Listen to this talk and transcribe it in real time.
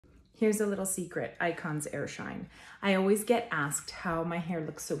Here's a little secret, ICON's Airshine. I always get asked how my hair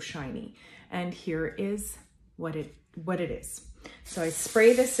looks so shiny, and here is what it is. So I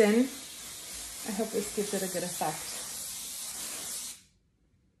spray this in. I hope this gives it a good effect.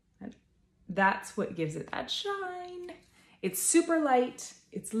 And that's what gives it that shine. It's super light,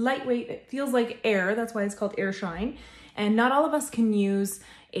 it's lightweight, it feels like air, that's why it's called Airshine. And not all of us can use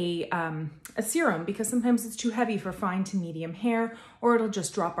a serum because sometimes it's too heavy for fine to medium hair, or it'll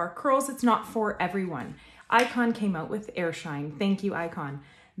just drop our curls. It's not for everyone. ICON came out with Airshine. Thank you, ICON.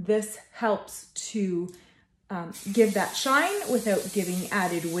 This helps to give that shine without giving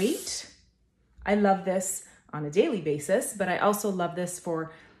added weight. I love this on a daily basis, but I also love this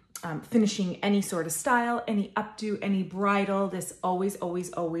for finishing any sort of style, any updo, any bridal. This always,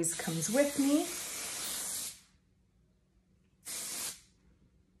 always, always comes with me.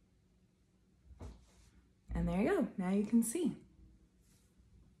 And there you go, now you can see.